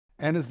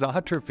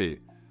Anisotropy.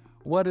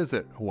 What is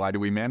it? Why do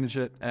we manage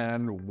it?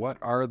 And what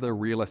are the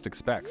realistic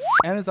specs?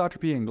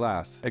 Anisotropy in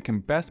glass. It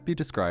can best be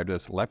described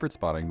as leopard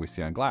spotting we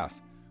see on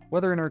glass,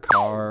 whether in our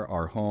car,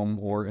 our home,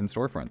 or in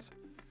storefronts.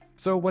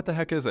 So what the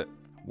heck is it?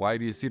 Why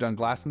do you see it on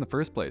glass in the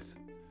first place?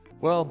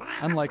 Well,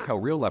 unlike how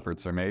real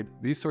leopards are made,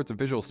 these sorts of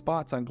visual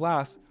spots on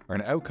glass are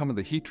an outcome of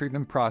the heat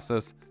treatment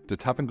process to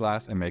toughen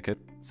glass and make it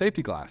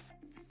safety glass.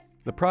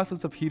 The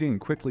process of heating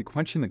and quickly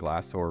quenching the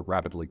glass, or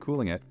rapidly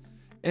cooling it,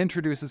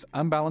 introduces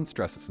unbalanced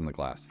stresses in the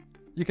glass.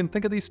 You can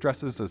think of these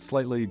stresses as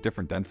slightly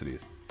different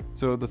densities.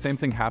 So the same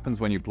thing happens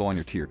when you blow on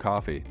your tea or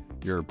coffee.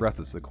 Your breath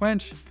is the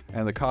quench,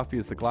 and the coffee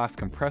is the glass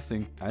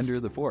compressing under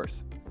the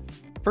force.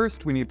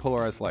 First, we need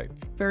polarized light.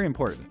 Very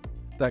important.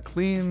 That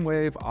clean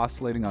wave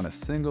oscillating on a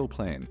single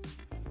plane.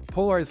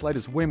 Polarized light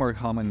is way more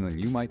common than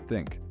you might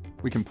think.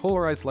 We can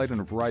polarize light in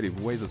a variety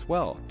of ways as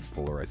well.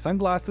 Polarized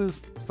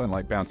sunglasses,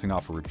 sunlight bouncing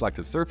off of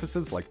reflective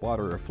surfaces like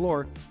water or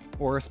floor,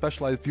 or a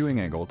specialized viewing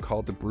angle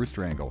called the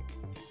Brewster angle.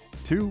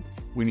 2.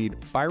 We need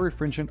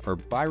birefringent or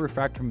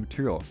birefractive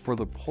material for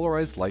the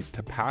polarized light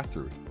to pass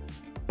through.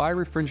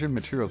 Birefringent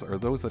materials are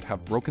those that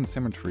have broken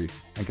symmetry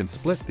and can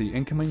split the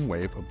incoming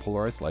wave of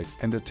polarized light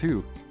into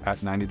two at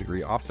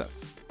 90-degree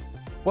offsets.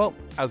 Well,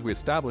 as we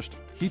established,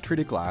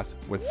 heat-treated glass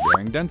with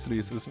varying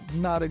densities is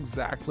not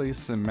exactly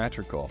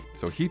symmetrical,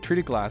 so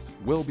heat-treated glass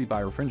will be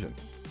birefringent.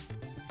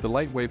 The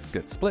light wave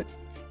gets split,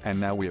 and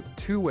now we have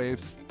two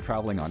waves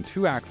traveling on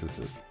two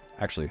axes.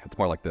 Actually, it's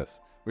more like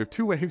this. We have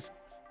two waves.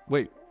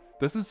 Wait,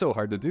 this is so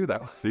hard to do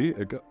that. See,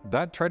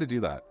 try to do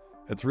that.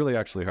 It's really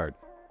actually hard.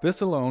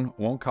 This alone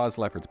won't cause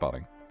leopard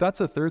spotting. That's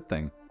the third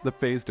thing, the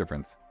phase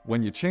difference.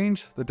 When you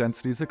change the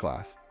densities of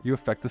glass, you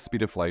affect the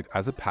speed of light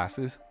as it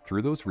passes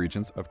through those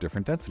regions of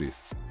different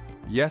densities.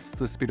 Yes,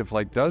 the speed of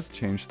light does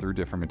change through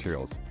different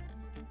materials.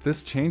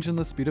 This change in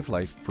the speed of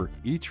light for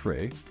each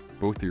ray,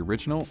 both the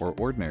original or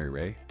ordinary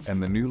ray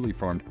and the newly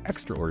formed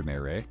extraordinary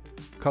ray,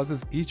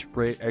 causes each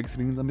ray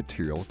exiting the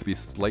material to be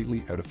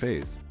slightly out of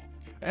phase.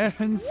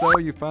 And so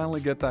you finally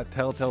get that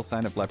telltale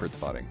sign of leopard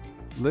spotting,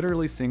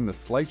 literally seeing the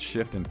slight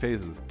shift in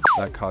phases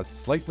that cause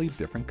slightly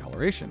different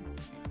coloration.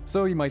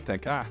 So you might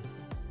think,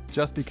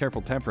 just be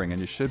careful tempering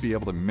and you should be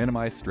able to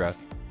minimize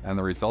stress and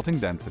the resulting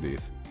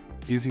densities.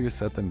 Easier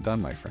said than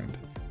done, my friend.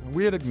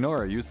 We at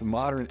Ignora use the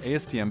modern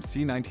ASTM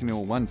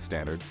C1901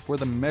 standard for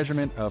the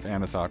measurement of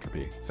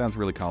anisotropy. Sounds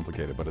really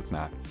complicated, but it's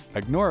not.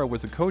 Ignora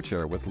was a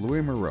co-chair with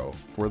Louis Moreau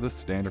for the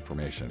standard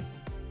formation.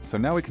 So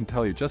now we can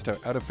tell you just how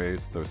out of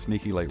phase those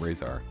sneaky light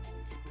rays are.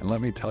 And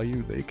let me tell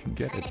you, they can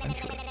get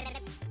adventurous.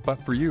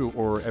 But for you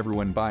or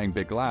everyone buying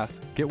big glass,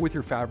 get with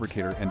your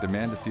fabricator and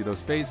demand to see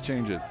those phase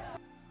changes.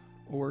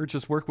 Or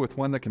just work with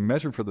one that can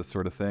measure for this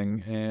sort of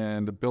thing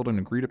and build an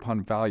agreed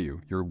upon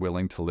value you're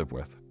willing to live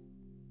with.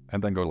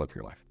 And then go live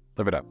your life.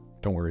 Live it up.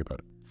 Don't worry about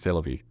it. C'est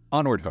la vie.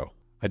 Onward ho.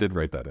 I did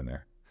write that in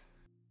there.